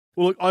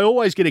Well, look, I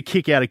always get a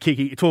kick out of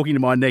talking to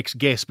my next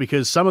guest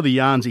because some of the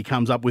yarns he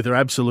comes up with are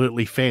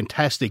absolutely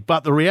fantastic.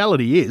 But the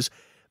reality is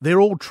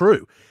they're all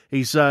true.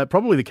 He's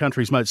probably the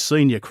country's most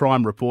senior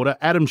crime reporter.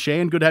 Adam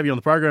Shan, good to have you on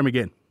the program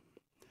again.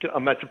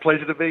 It's a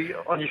pleasure to be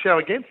on your show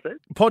again, Steve.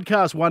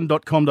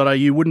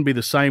 Podcast1.com.au wouldn't be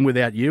the same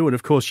without you. And,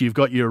 of course, you've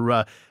got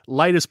your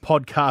latest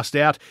podcast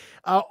out.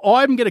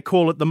 I'm going to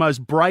call it the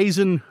most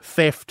brazen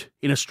theft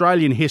in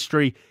Australian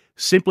history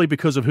simply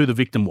because of who the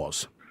victim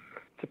was.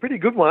 It's a pretty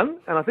good one,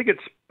 and I think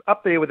it's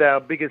up there with our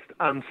biggest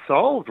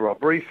unsolved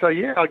robbery. So,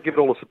 yeah, I'd give it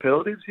all the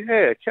superlatives.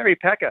 Yeah, Kerry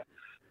Packer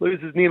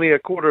loses nearly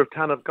 1/4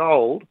 ton of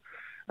gold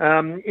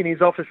in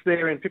his office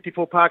there in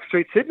 54 Park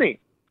Street, Sydney.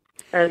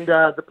 And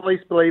the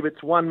police believe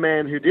it's one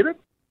man who did it,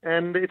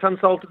 and it's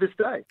unsolved to this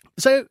day.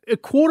 So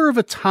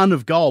 1/4 ton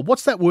of gold,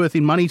 what's that worth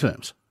in money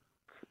terms?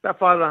 About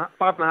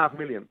 $5.5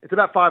 million. It's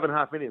about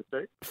 $5.5 million,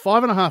 Steve.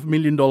 $5.5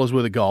 million worth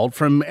of gold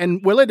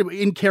and we're led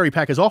in Kerry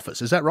Packer's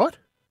office, is that right?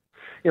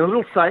 In a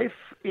little safe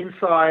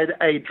inside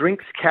a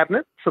drinks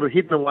cabinet, sort of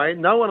hidden away.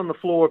 No one on the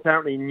floor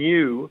apparently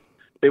knew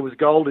there was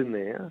gold in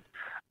there,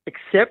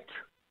 except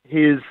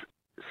his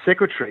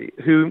secretary,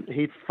 whom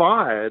he'd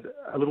fired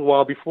a little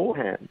while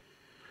beforehand.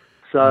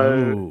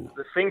 So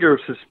the finger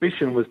of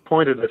suspicion was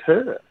pointed at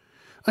her.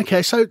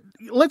 Okay, so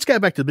let's go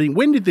back to the beginning.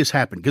 When did this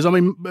happen? Because, I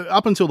mean,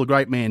 up until the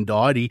great man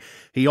died,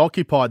 he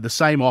occupied the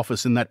same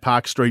office in that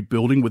Park Street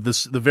building with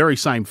the very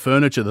same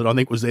furniture that I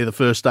think was there the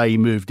first day he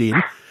moved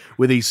in,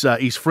 with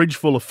his fridge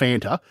full of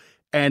Fanta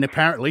and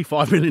apparently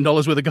 $5 million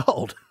worth of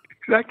gold.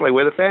 Exactly,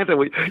 where the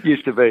Fanta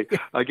used to be,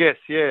 I guess,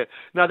 yeah.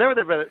 No, they were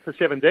there for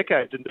 7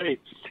 decades, indeed.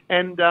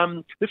 And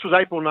this was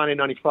April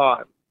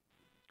 1995.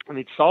 And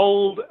he'd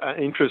sold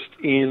interest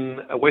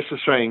in a West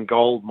Australian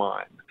gold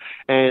mine.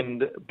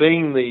 And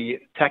being the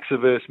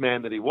tax-averse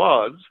man that he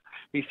was,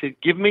 he said,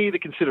 give me the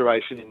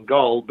consideration in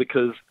gold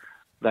because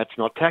that's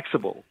not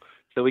taxable.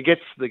 So he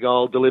gets the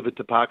gold delivered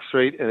to Park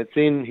Street, and it's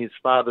in his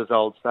father's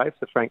old safe,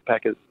 the Frank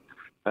Packer's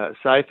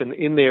safe, and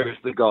in there is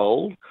the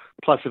gold,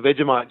 plus a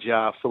Vegemite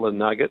jar full of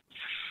nuggets,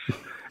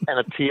 and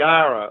a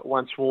tiara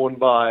once worn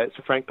by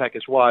Sir Frank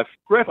Packer's wife,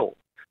 Gretel.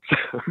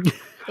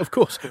 Of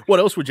course. What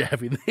else would you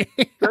have in there?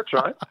 That's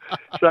right.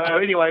 So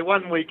anyway,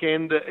 one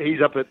weekend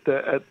he's up at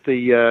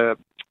the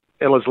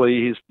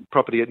Ellerslie, his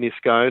property at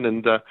Niscone,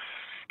 and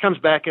comes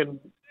back and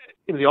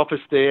in the office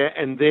there,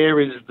 and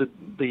there is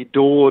the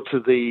door to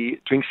the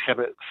drinks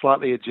cabinet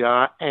slightly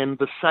ajar, and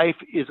the safe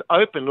is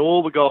open.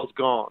 All the gold's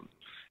gone,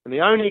 and the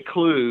only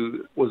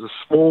clue was a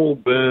small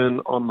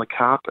burn on the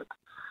carpet.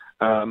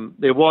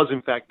 There was,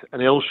 in fact,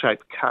 an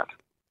L-shaped cut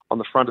on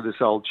the front of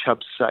this old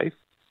Chubb's safe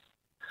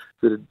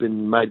that had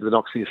been made with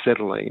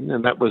oxyacetylene,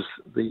 and that was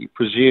the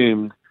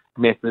presumed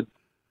method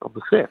of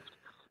the theft.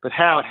 But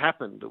how it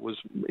happened, it was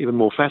even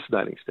more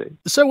fascinating, Steve.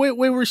 So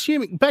we were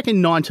assuming, back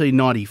in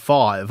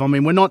 1995, I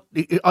mean,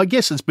 I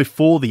guess it's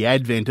before the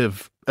advent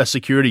of a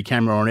security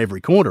camera on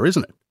every corner,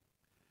 isn't it?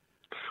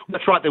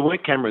 That's right, there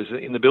weren't cameras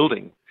in the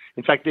building.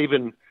 In fact,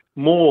 even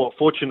more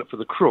fortunate for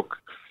the crook,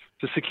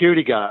 the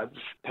security guards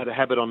had a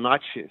habit on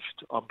night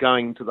shift of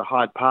going to the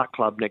Hyde Park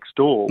Club next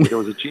door, where there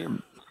was a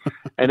gym,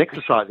 and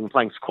exercising,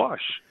 playing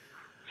squash.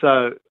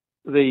 So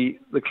the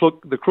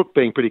crook,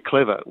 being pretty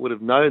clever, would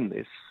have known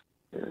this,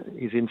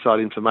 his inside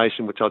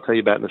information, which I'll tell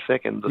you about in a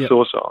second, the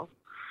source of.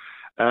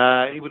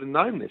 He would have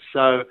known this.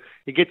 So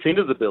he gets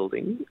into the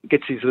building,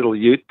 gets his little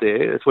ute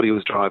there, that's what he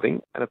was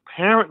driving, and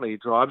apparently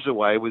drives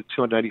away with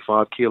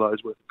 285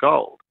 kilos worth of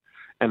gold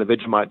and a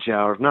Vegemite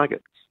jar of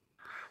nuggets.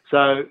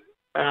 So,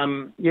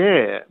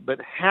 but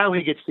how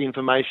he gets the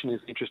information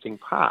is the interesting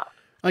part.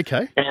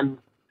 Okay. And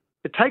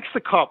it takes the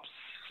cops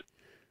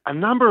a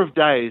number of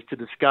days to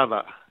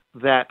discover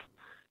that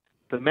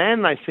the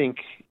man they think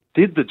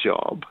did the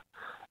job,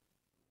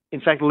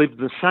 in fact, lived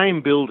in the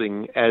same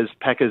building as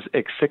Packer's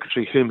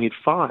ex-secretary, whom he'd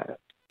fired.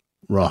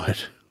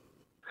 Right.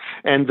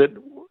 And that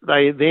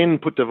they then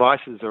put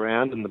devices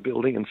around in the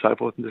building and so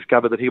forth and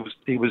discovered that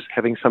he was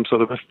having some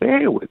sort of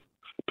affair with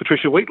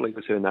Patricia Wheatley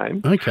was her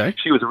name. Okay.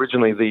 She was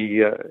originally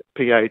the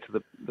PA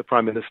to the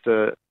Prime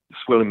Minister, Sir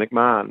William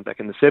McMahon, back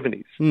in the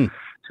 70s. Mm.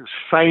 She was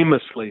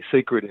famously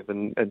secretive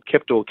and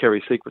kept all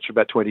Kerry's secrets for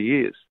about 20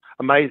 years.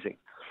 Amazing.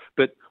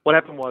 But what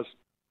happened was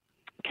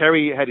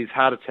Kerry had his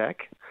heart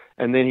attack,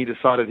 and then he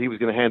decided he was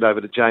going to hand over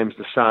to James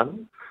the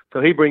son. So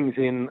he brings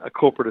in a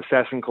corporate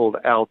assassin called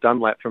Al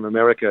Dunlap from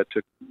America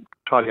to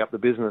tidy up the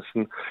business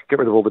and get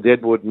rid of all the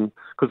deadwood. And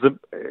because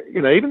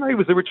even though he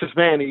was the richest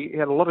man, he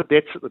had a lot of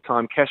debts at the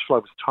time. Cash flow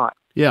was tight.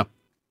 Yeah.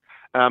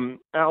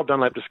 Al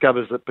Dunlap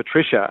discovers that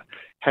Patricia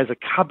has a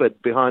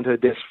cupboard behind her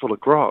desk full of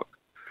grog,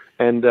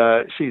 and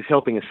she's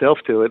helping herself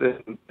to it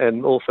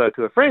and also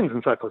to her friends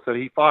and so forth. So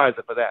he fires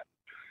her for that.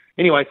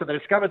 Anyway, so they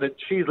discover that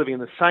she's living in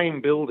the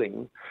same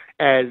building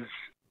as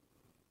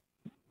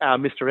our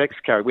Mr. X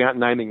character. We aren't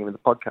naming him in the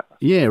podcast.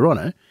 Yeah,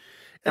 righto.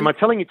 Am I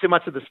telling you too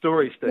much of the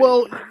story, Steve?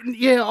 Well,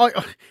 yeah,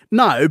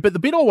 no, but the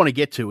bit I want to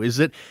get to is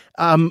that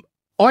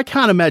I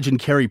can't imagine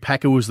Kerry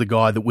Packer was the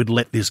guy that would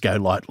let this go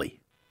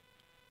lightly.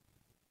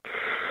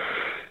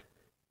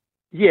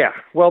 Yeah,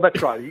 well,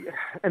 that's right.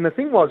 And the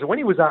thing was, when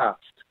he was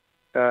asked,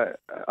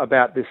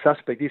 about this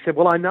suspect. He said,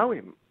 well, I know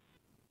him.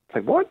 I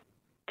said, what?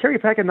 Kerry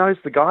Packer knows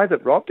the guy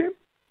that robbed him?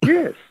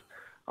 Yes.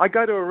 I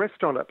go to a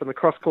restaurant up in the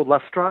Cross called La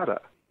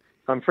Strada.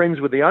 I'm friends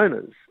with the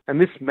owners,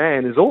 and this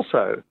man is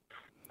also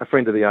a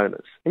friend of the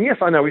owners. And yes,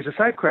 I know he's a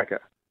safecracker,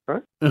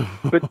 right?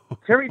 But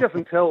Kerry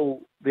doesn't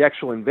tell the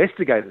actual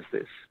investigators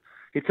this.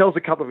 He tells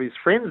a couple of his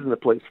friends in the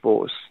police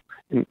force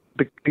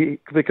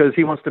because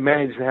he wants to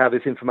manage how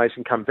this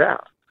information comes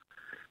out,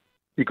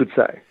 you could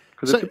say.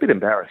 Because it's a bit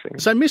embarrassing.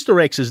 So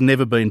Mr. X has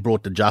never been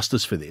brought to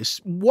justice for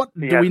this.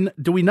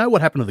 Do we know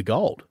what happened to the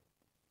gold?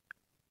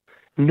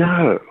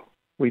 No,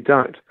 we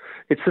don't.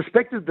 It's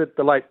suspected that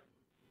the late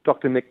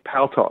Dr. Nick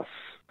Paltos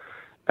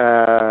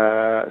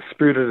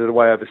spirited it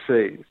away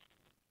overseas,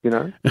 you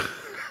know?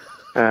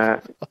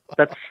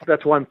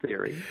 That's one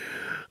theory.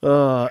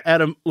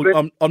 Adam,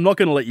 look, I'm not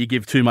going to let you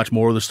give too much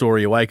more of the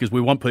story away because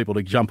we want people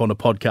to jump onto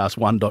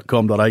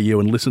podcast1.com.au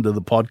and listen to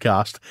the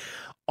podcast.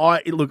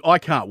 I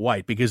can't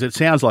wait because it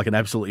sounds like an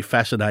absolutely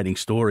fascinating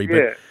story. But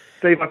yeah,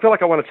 Steve, I feel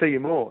like I want to tell you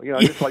more. You know,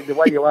 just like the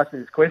way you ask me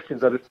these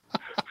questions, I just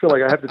feel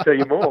like I have to tell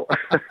you more.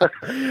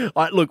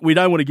 Look, we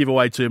don't want to give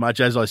away too much.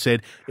 As I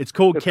said, it's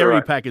called That's Kerry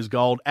right. Packer's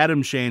Gold,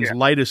 Adam Shan's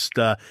latest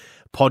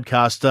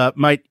podcast.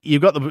 Mate,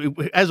 you've got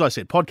as I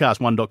said,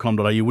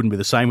 podcast1.com.au wouldn't be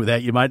the same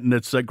without you, mate, and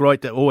it's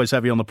great to always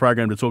have you on the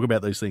program to talk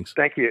about these things.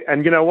 Thank you.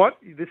 And you know what?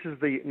 This is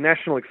the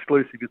national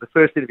exclusive. It's the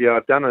first interview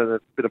I've done, and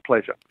it's a bit of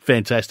pleasure.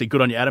 Fantastic. Good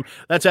on you, Adam.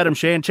 That's Adam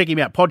Shan. Check him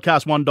out,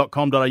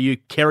 podcast1.com.au,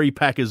 Kerry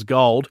Packer's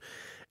Gold.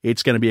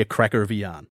 It's going to be a cracker of a yarn.